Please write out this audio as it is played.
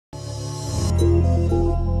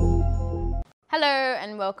Hello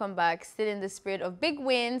and welcome back. Still in the spirit of big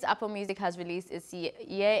wins, Apple Music has released its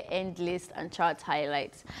year-end list and chart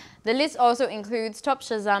highlights. The list also includes top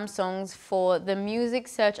Shazam songs for the music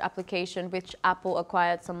search application which Apple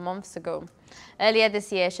acquired some months ago. Earlier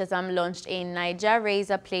this year, Shazam launched a Niger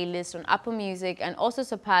Razor playlist on Apple Music and also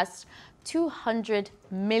surpassed 200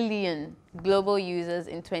 million global users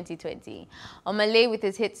in 2020. Omah with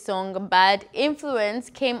his hit song Bad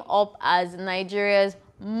Influence came up as Nigeria's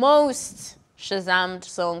most Shazammed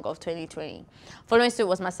song of 2020. Following suit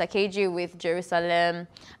was Masakeji with Jerusalem,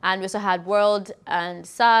 and we also had World and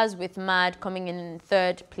SARS with Mad coming in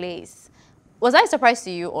third place. Was I a surprise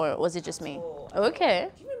to you, or was it just me? Okay.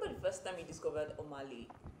 Do you remember the first time you discovered Omah?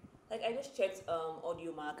 Like, I just checked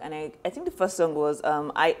Audio Mark, and I think the first song was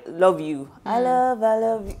I Love You. I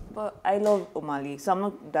love you. But I love Omah, so I'm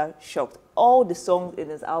not that shocked. All the songs in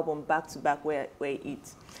his album back to back were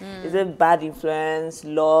hits. Is it Bad Influence,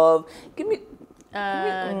 Love? Give me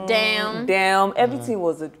Damn. Everything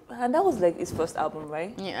was and that was like his first album,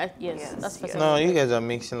 right? Yeah, yes. That's first. No, you guys are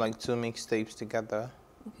mixing like two mixtapes together.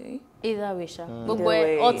 Okay. Either way, Sha. But Either we're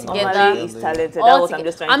way, all together. Omah is talented. That's what I'm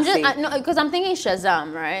just trying to say. No, because I'm thinking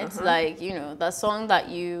Shazam, right? Like, you know, the song that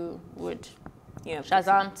you would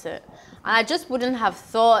Shazam to. And I just wouldn't have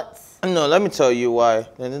thought. No, let me tell you why.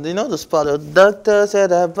 You know the spot of doctor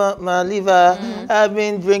said I burnt my liver. I've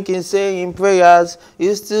been drinking, saying prayers.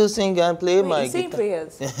 You still sing and play my guitar. Saying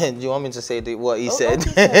prayers. Do you want me to say what he said?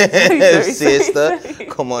 Sorry, Sister,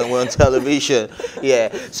 come on, we're on television.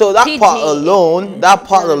 Yeah. So that part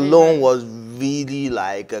alone, was really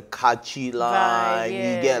like a catchy line. Right,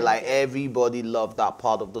 yeah. You get like everybody loved that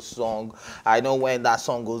part of the song. I know when that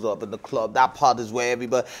song goes up in the club, that part is where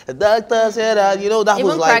everybody. The doctor said that, you know, that Even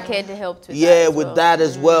was like. Crackhead helped with yeah, that with that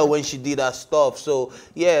as well when she did that stuff. So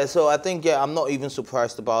yeah, so I think I'm not even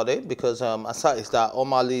surprised about it because aside is that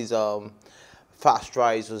Omah fast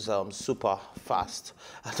rise was super fast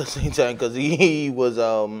at the same time because he was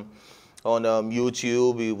on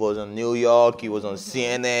YouTube, he was on New York, he was on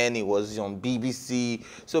CNN, he was on BBC.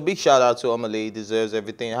 So big shout out to Omah. He deserves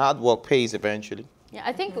everything. Hard work pays eventually. Yeah,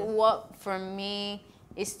 I think what for me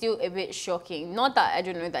is still a bit shocking. Not that I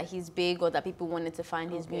don't know that he's big or that people wanted to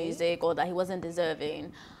find his music or that he wasn't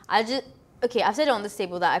deserving. I've said it on this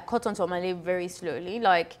table that I caught on to Omah very slowly.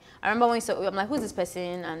 Like, I remember when I'm like, who's this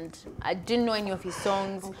person? And I didn't know any of his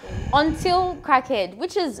songs until Crackhead,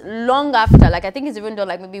 which is long after. Like, I think he's even done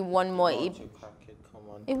like maybe one more.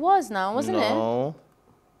 It was now, wasn't it? No.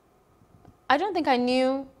 I don't think I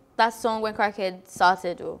knew that song when Crackhead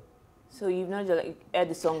started. Though. So you've not just like heard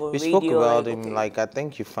the song on we radio? We spoke about him, like I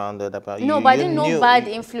think you found out about. No, but I didn't know Bad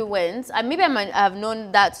Influence. Maybe I might have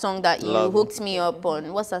known that song that you hooked me up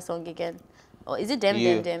on. What's that song again? Or is it Them?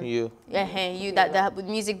 You. Yeah, you. That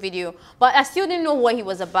music video. But I still didn't know what he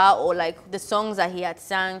was about or like the songs that he had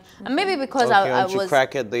sang. And maybe because I was.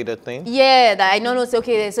 Crackhead later thing. Yeah, that I know.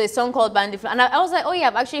 Okay, so a song called Bad Influence, and I was like, oh yeah,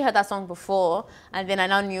 I've actually heard that song before. And then I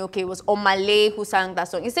now knew, okay, it was Omah who sang that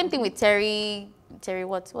song. It's the same thing with Terry,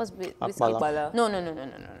 what's Whiskey?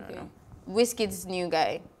 No. Whiskey's new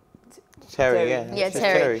guy. Terry, yeah. Yeah,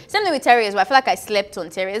 Terry. Same thing with Terry as well. I feel like I slept on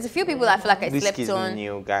Terry. There's a few people that I feel like I slept Whiskey's on.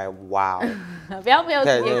 new guy, wow. How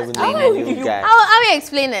will you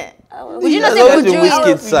explain it? Would you not say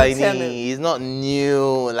Whiskey's signee? He's not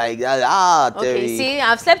new, like Terry. Okay, see,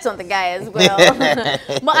 I've slept on the guy as well.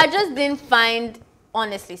 But I just didn't find,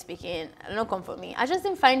 honestly speaking, don't come for me. I just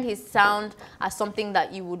didn't find his sound as something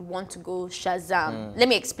that you would want to go Shazam. Let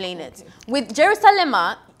me explain it. With Jerusalem,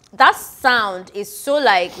 that sound is so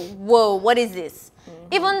like, whoa, what is this?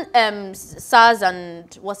 Even SARS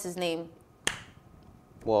and what's his name?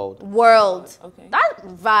 World. Okay. That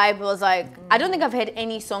vibe was like, I don't think I've heard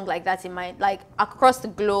any song like that in my, like across the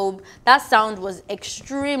globe. That sound was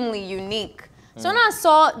extremely unique. So when I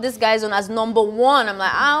saw this guy's on as #1, I'm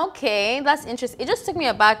like, okay, that's interesting. It just took me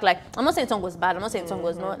aback. Like, I'm not saying the song was bad. I'm not saying the song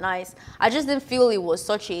was not nice. I just didn't feel it was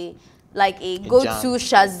such a go-to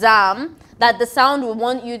Shazam that the sound would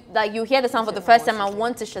want you, like you hear the sound for the first time and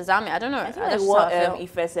want to Shazam it. I don't know. I think like what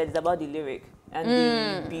Ife said is about the lyric and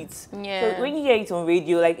the beats. Yeah. So when you hear it on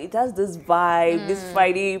radio, like it has this vibe, this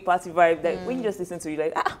Friday party vibe that when you just listen to it,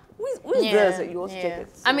 like, who is this? You also check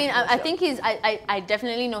it. So I mean, I think I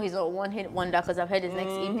definitely know he's a one-hit wonder because I've heard his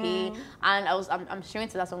next EP and I'm streaming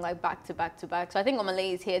to that song like back to back to back. So I think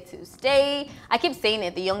Omah is here to stay. I keep saying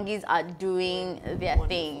it, the youngies are doing their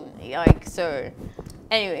thing. Like, so,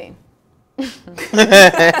 anyway. If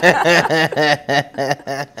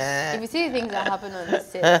you see the things that happen on the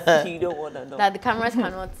set, you don't want to know. That the cameras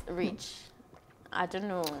cannot reach. I don't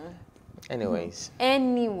know. Anyways.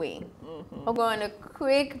 Anyway, we're going on a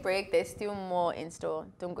quick break. There's still more in store.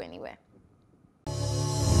 Don't go anywhere.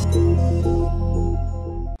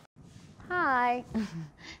 Hi.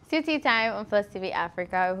 Still tea time on First TV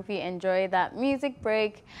Africa. I hope you enjoy that music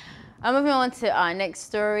break. Moving on to our next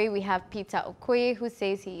story, we have Peter Okoye, who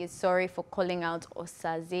says he is sorry for calling out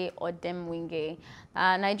Ozaze Odemwingie.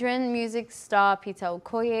 Nigerian music star Peter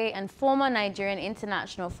Okoye and former Nigerian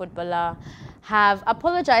international footballer have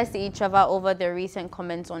apologized to each other over their recent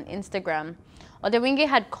comments on Instagram. Odemwingie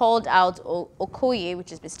had called out Okoye,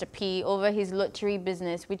 which is Mr. P, over his lottery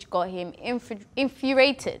business, which got him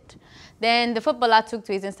infuriated. Then the footballer took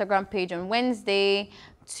to his Instagram page on Wednesday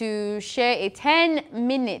to share a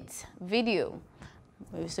 10-minute video.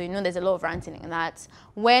 So you know there's a lot of ranting in that,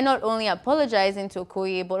 where not only apologizing to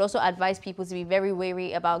Okoye, but also advised people to be very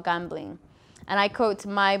wary about gambling. And I quote,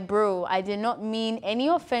 "My bro, I did not mean any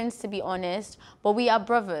offense, to be honest, but we are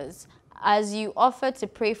brothers. As you offer to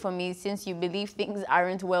pray for me since you believe things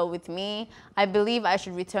aren't well with me, I believe I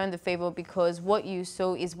should return the favor because what you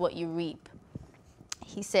sow is what you reap,"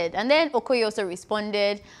 he said. And then Okoye also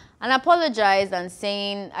responded and apologized and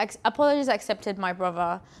saying, "Apologies accepted, my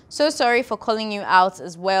brother. So sorry for calling you out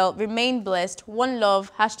as well. Remain blessed. One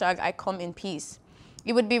love. Hashtag I come in peace."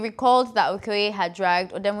 It would be recalled that Okoye had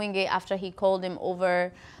dragged Odemwingie after he called him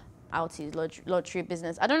over out his lottery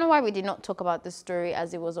business. I don't know why we did not talk about this story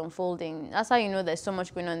as it was unfolding. That's how you know there's so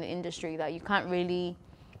much going on in the industry that you can't really,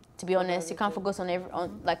 to be honest, you can't focus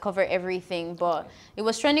on like cover everything. But it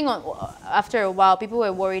was trending on after a while. People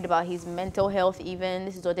were worried about his mental health even.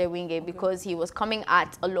 This is Odemwingie, because he was coming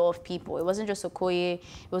at a lot of people. It wasn't just Okoye.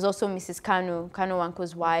 It was also Mrs. Kanu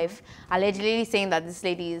Wanko's wife, allegedly saying that this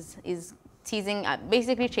lady is teasing,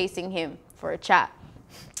 basically chasing him for a chat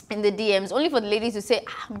in the DMs, only for the ladies to say,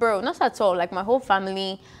 "Bro, not at all. Like, my whole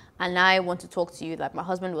family and I want to talk to you. Like, my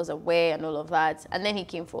husband was aware," and all of that. And then he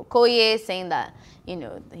came for Okoye, saying that, you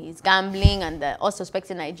know, he's gambling and that all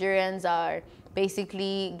suspected Nigerians are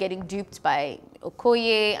basically getting duped by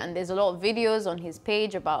Okoye. And there's a lot of videos on his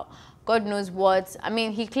page about God knows what. I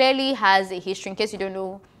mean, he clearly has a history. In case you don't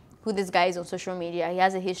know who this guy is on social media, he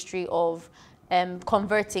has a history of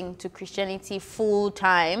converting to Christianity full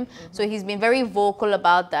time. So he's been very vocal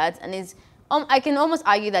about that, and is I can almost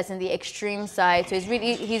argue that's in the extreme side. So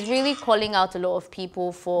he's really calling out a lot of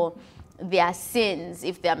people for their sins,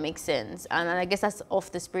 if that makes sense. And I guess that's off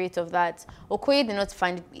the spirit of that. Okoye did not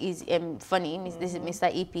find it funny. This is Mr.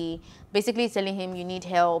 EP basically telling him you need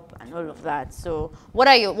help and all of that. So what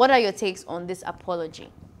are your takes on this apology?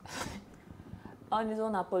 On his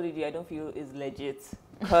own apology, I don't feel is legit.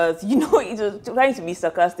 Because, you know, it was trying to be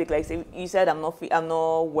sarcastic, like you said, I'm not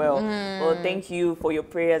well. Well, thank you for your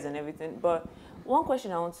prayers and everything. But one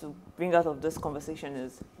question I want to bring out of this conversation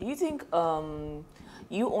is, do you think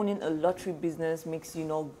you owning a lottery business makes you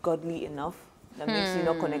not godly enough? That makes you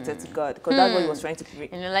not connected to God? Because that's what he was trying to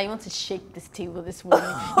create. You know, like, you want to shake this table this morning.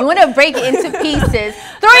 You want to break it into pieces,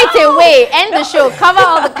 throw it away, end the show, cover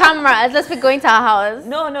all the cameras, let's be going to our house.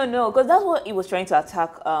 No, because that's what he was trying to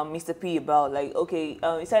attack Mr. P about. Like, okay,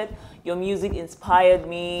 he said, your music inspired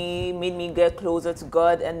me, made me get closer to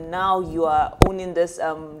God, and now you are owning this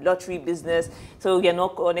lottery business, so you're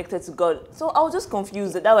not connected to God. So I was just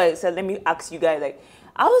confused. That's why I said, let me ask you guys, like,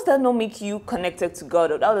 how does that not make you connected to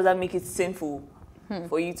God? Or how does that make it sinful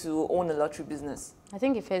for you to own a lottery business? I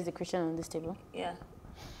think if there's a Christian on this table. Yeah.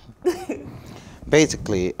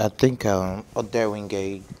 Basically, I think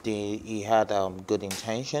Odemwingie, he had good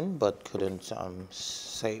intention, but couldn't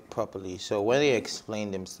say it properly. So when he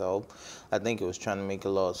explained himself, I think he was trying to make a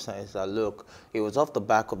lot of sense. That look, it was off the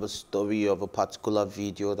back of a story of a particular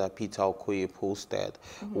video that Peter Okoye posted,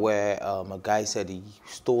 where a guy said he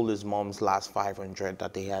stole his mom's last 500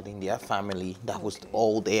 that they had in their family. That was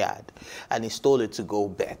all they had, and he stole it to go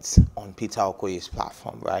bet on Peter Okoye's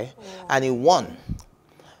platform, right? Yeah. And he won.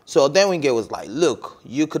 So Odemwingie was like, look,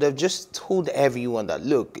 you could have just told everyone that,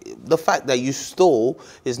 look, the fact that you stole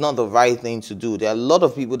is not the right thing to do. There are a lot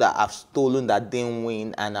of people that have stolen that didn't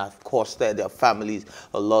win and have costed their families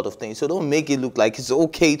a lot of things. So don't make it look like it's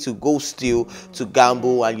okay to go steal, to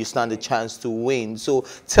gamble, and you stand a chance to win. So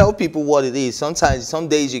tell people what it is. Sometimes, some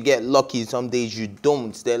days you get lucky, some days you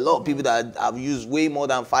don't. There are a lot of people that have used way more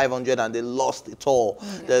than 500 and they lost it all.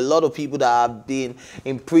 There are a lot of people that have been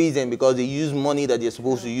in prison because they use money that they're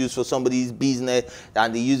supposed to use for somebody's business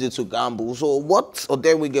and they use it to gamble. So what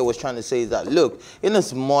Odemwingie was trying to say is that, look, in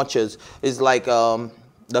as much as it's like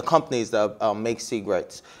the companies that make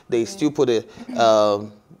cigarettes, they still put it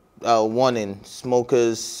warning,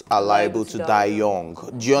 smokers are liable to die young.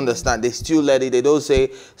 Do you understand? They still let it. They don't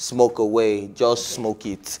say smoke away, just smoke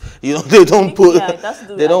it. You know, they don't put.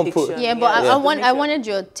 They don't put. Yeah, but I wanted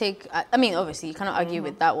your take. I mean, obviously, you cannot argue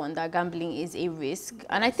with that one. That gambling is a risk,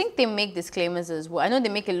 and I think they make disclaimers as well. I know they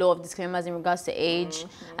make a lot of disclaimers in regards to age,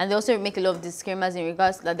 and they also make a lot of disclaimers in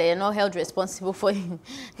regards that they are not held responsible for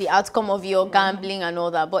the outcome of your gambling and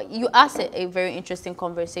all that. But you asked a very interesting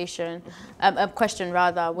conversation, a question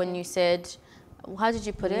rather, when you said, how did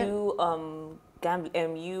you put it? You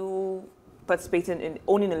participating in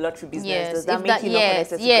owning a lottery business, yes, does that make you not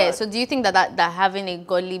connected to God? So do you think that having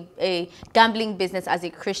a gambling business as a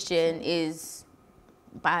Christian is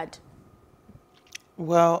bad?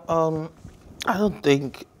 Well, I don't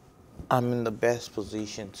think I'm in the best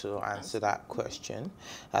position to answer that question.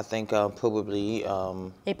 I think probably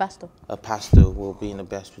a pastor will be in the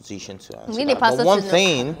best position to answer that. But one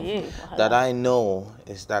thing that I know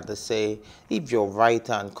is that they say if your right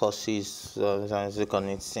hand causes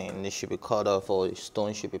sin, it should be cut off, or a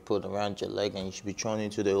stone should be put around your leg and you should be thrown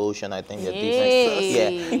into the ocean. I think they're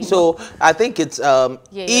different. Yeah. So I think it's you're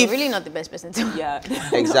really not the best person to.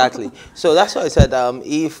 Exactly. So that's why I said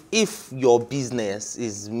if your business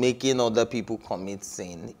is making other people commit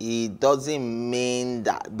sin, it doesn't mean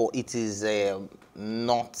that, but it is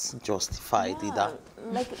not justified either.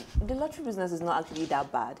 Like, the lottery business is not actually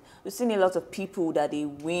that bad. We've seen a lot of people that they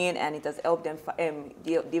win and it has helped them,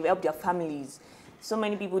 they've helped their families. So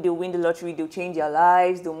many people, they win the lottery, they'll change their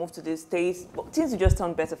lives, they'll move to the States, but things will just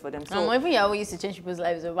turn better for them. So even Yahweh used to change people's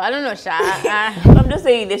lives over. I don't know, Sha. I'm just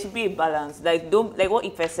saying there should be a balance. Like, don't, like what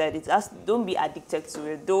Ife said, don't be addicted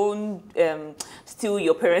to it. Don't steal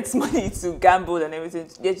your parents' money to gamble and everything.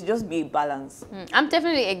 There should just be a balance. I'm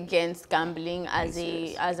definitely against gambling as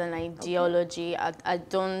an ideology. I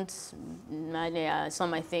don't, it's not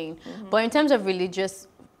my thing. But in terms of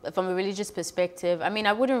from a religious perspective, I mean,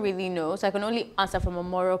 I wouldn't really know, so I can only answer from a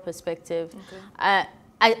moral perspective.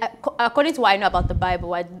 According to what I know about the Bible,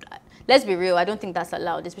 let's be real, I don't think that's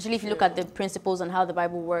allowed, especially if you look at the principles and how the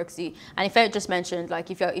Bible works. And if I just mentioned, like,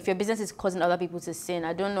 if your business is causing other people to sin,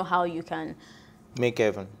 I don't know how you can make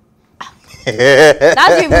heaven.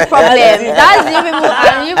 That's your problem. That's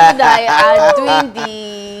you people that are doing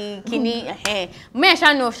the kini. Me, I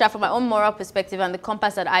shall know from my own moral perspective and the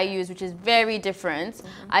compass that I use, which is very different.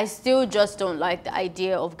 I still just don't like the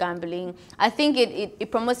idea of gambling. I think it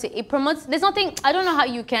promotes. There's nothing. I don't know how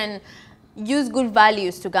you can use good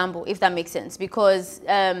values to gamble, if that makes sense, because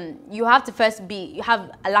you have to you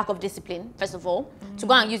have a lack of discipline, first of all, to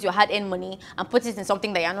go and use your hard-earned money and put it in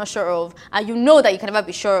something that you're not sure of, and you know that you can never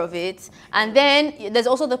be sure of it. And then there's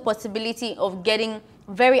also the possibility of getting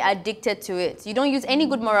very addicted to it. You don't use any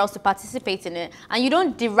good morals to participate in it, and you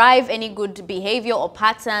don't derive any good behavior or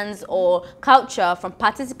patterns or culture from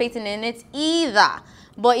participating in it either.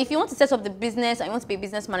 But if you want to set up the business and you want to be a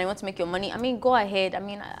businessman and you want to make your money, I mean, go ahead. I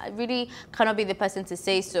mean, I really cannot be the person to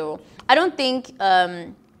say so. I don't think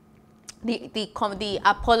the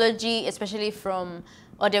apology, especially from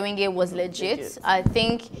Odemwingie, was legit. I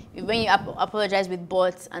think when you apologize with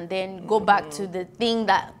bots and then go back to the thing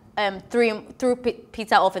that threw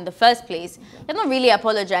Peter off in the first place, he not really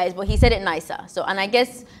apologized, but he said it nicer. So, and I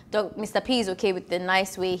guess Mr. P is okay with the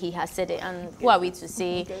nice way he has said it, and who are we to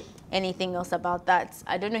say anything else about that?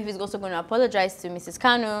 I don't know if he's also going to apologize to Mrs.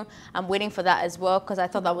 Kanu. I'm waiting for that as well, because I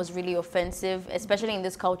thought that was really offensive, especially in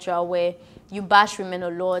this culture where you bash women a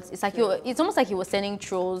lot. It's like it's almost like he was sending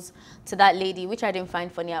trolls to that lady, which I didn't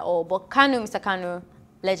find funny at all. But Mr. Kanu,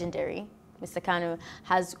 legendary. Mr. Kanu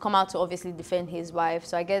has come out to obviously defend his wife.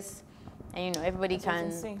 So I guess, and you know, everybody can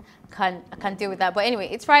deal with that. But anyway,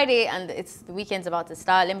 it's Friday and the weekend's about to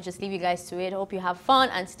start. Let me just leave you guys to it. Hope you have fun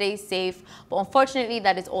and stay safe. But unfortunately,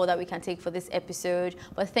 that is all that we can take for this episode.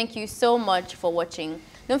 But thank you so much for watching.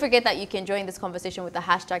 Don't forget that you can join this conversation with the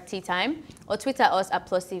hashtag #TeaTime or Twitter us at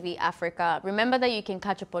 +TV Africa. Remember that you can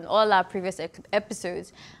catch up on all our previous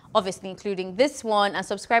episodes, obviously including this one, and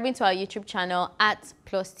subscribing to our YouTube channel at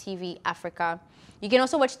 +TV Africa. You can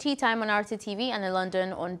also watch Tea Time on RTTV and in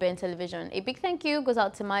London on Ben Television. A big thank you goes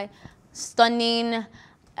out to my stunning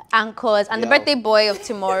anchors and the birthday boy of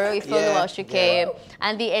tomorrow, Ifeolu Oshuke,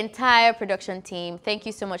 and the entire production team. Thank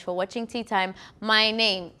you so much for watching Tea Time. My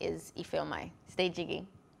name is Ife Omah. Stay jiggy.